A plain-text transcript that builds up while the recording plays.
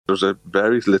there's a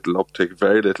very little uptake,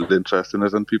 very little interest in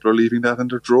it, and people are leaving that in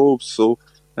their droves. So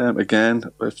again,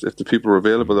 if the people are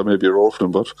available, there may be a role for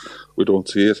them, but we don't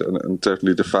see it, and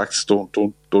certainly the facts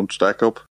don't stack up.